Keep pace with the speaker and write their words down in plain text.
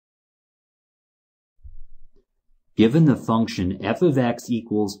Given the function f of x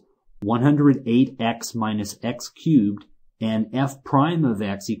equals 108x minus x cubed and f prime of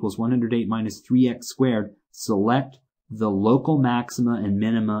x equals 108 minus 3x squared, select the local maxima and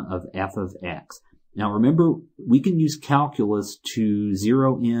minima of f of x. Now remember, we can use calculus to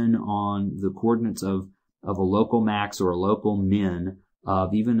zero in on the coordinates of a local max or a local min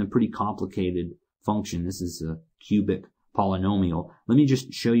of even a pretty complicated function. This is a cubic polynomial. Let me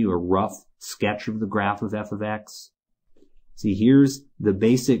just show you a rough sketch of the graph of f of x. See, here's the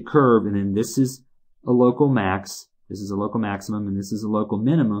basic curve, and then this is a local max, this is a local maximum, and this is a local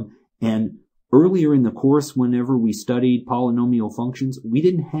minimum. And earlier in the course, whenever we studied polynomial functions, we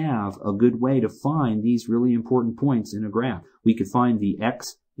didn't have a good way to find these really important points in a graph. We could find the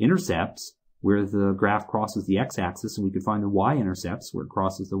x-intercepts, where the graph crosses the x-axis, and we could find the y-intercepts, where it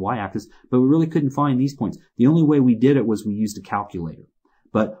crosses the y-axis, but we really couldn't find these points. The only way we did it was we used a calculator.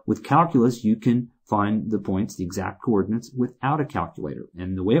 But with calculus, you can find the points, the exact coordinates, without a calculator.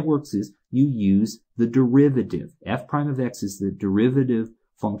 And the way it works is you use the derivative. F prime of x is the derivative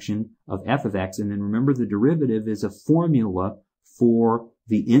function of f of x. And then remember, the derivative is a formula for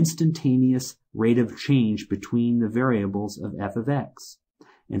the instantaneous rate of change between the variables of f of x.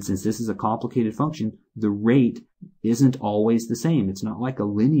 And since this is a complicated function, the rate isn't always the same. It's not like a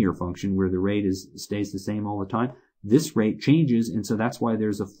linear function where the rate stays the same all the time. This rate changes, and so that's why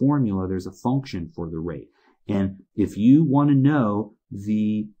there's a formula, there's a function for the rate. And if you want to know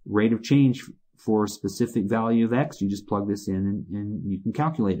the rate of change for a specific value of x, you just plug this in and you can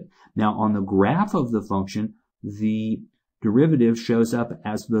calculate it. Now, on the graph of the function, the derivative shows up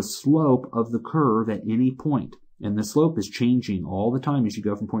as the slope of the curve at any point. And the slope is changing all the time as you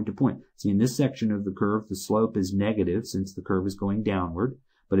go from point to point. See, in this section of the curve, the slope is negative since the curve is going downward.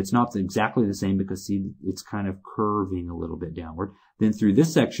 But it's not exactly the same because, see, it's kind of curving a little bit downward. Then through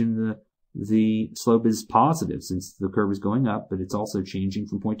this section, the slope is positive since the curve is going up, but it's also changing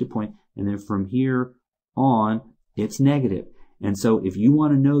from point to point. And then from here on, it's negative. And so if you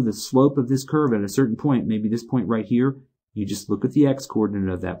want to know the slope of this curve at a certain point, maybe this point right here, you just look at the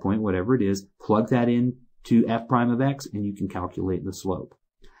x-coordinate of that point, whatever it is, plug that in to f prime of x, and you can calculate the slope.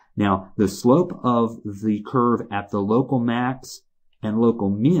 Now, the slope of the curve at the local max and local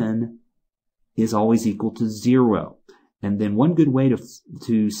min is always equal to 0. And then one good way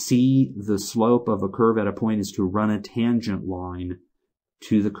to see the slope of a curve at a point is to run a tangent line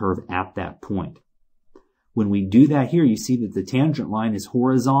to the curve at that point. When we do that here, you see that the tangent line is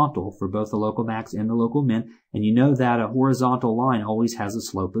horizontal for both the local max and the local min, and you know that a horizontal line always has a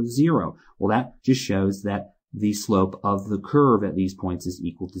slope of 0. Well, that just shows that the slope of the curve at these points is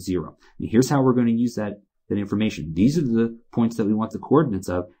equal to 0. And here's how we're going to use that information. These are the points that we want the coordinates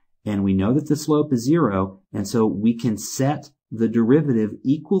of, and we know that the slope is 0, and so we can set the derivative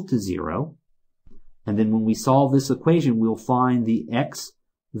equal to 0, and then when we solve this equation, we'll find the x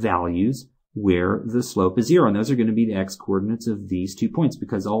values where the slope is 0, and those are going to be the x coordinates of these 2 points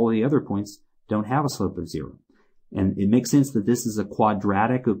because all the other points don't have a slope of 0. And it makes sense that this is a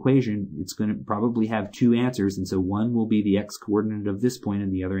quadratic equation. It's going to probably have 2 answers, and so one will be the x coordinate of this point,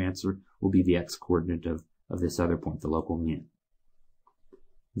 and the other answer will be the x coordinate of this other point, the local min.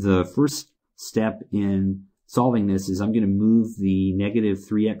 The first step in solving this is I'm going to move the negative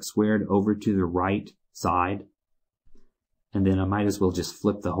 3x squared over to the right side. And then I might as well just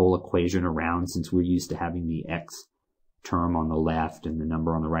flip the whole equation around since we're used to having the x term on the left and the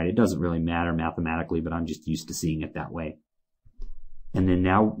number on the right. It doesn't really matter mathematically, but I'm just used to seeing it that way. And then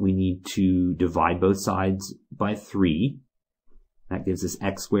now we need to divide both sides by 3. That gives us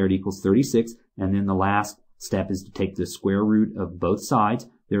x squared equals 36. And then the last step is to take the square root of both sides.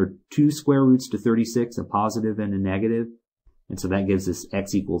 There are 2 square roots to 36, a positive and a negative. And so that gives us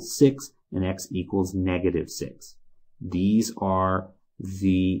x equals 6 and x equals negative 6. These are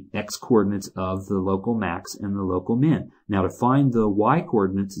the x coordinates of the local max and the local min. Now to find the y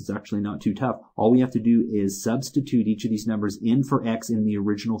coordinates is actually not too tough. All we have to do is substitute each of these numbers in for x in the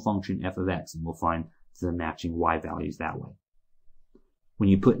original function f of x, and we'll find the matching y values that way. When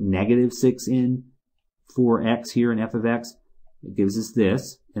you put negative 6 in for x here in f of x, it gives us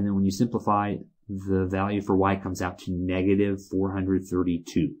this, and then when you simplify, the value for y comes out to negative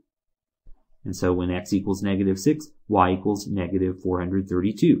 432. And so when x equals negative 6, y equals negative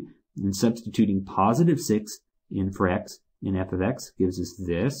 432. And substituting positive 6 in for x in f of x gives us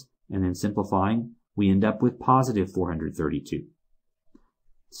this, and then simplifying, we end up with positive 432.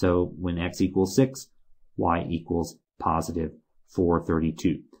 So when x equals 6, y equals positive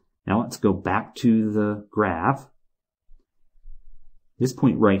 432. Now let's go back to the graph. This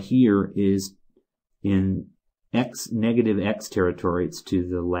point right here is in negative x territory. It's to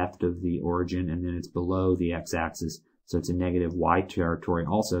the left of the origin, and then it's below the x-axis. So it's a negative y territory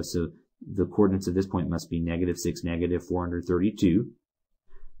also. So the coordinates of this point must be negative 6, negative 432.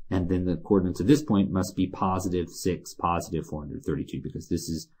 And then the coordinates of this point must be positive 6, positive 432, because this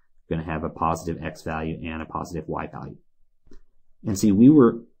is going to have a positive x value and a positive y value. And see, we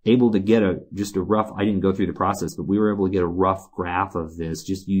were able to get just a rough, I didn't go through the process, but we were able to get a rough graph of this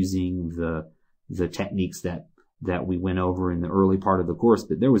just using the techniques that we went over in the early part of the course.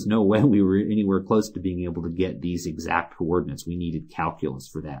 But there was no way we were anywhere close to being able to get these exact coordinates. We needed calculus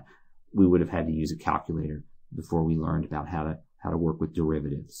for that. We would have had to use a calculator before we learned about how to work with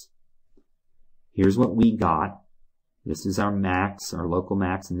derivatives. Here's what we got. This is our max, our local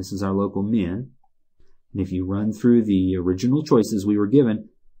max, and this is our local min. And if you run through the original choices we were given,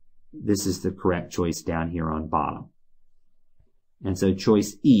 this is the correct choice down here on bottom. And so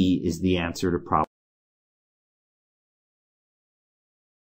choice E is the answer to problem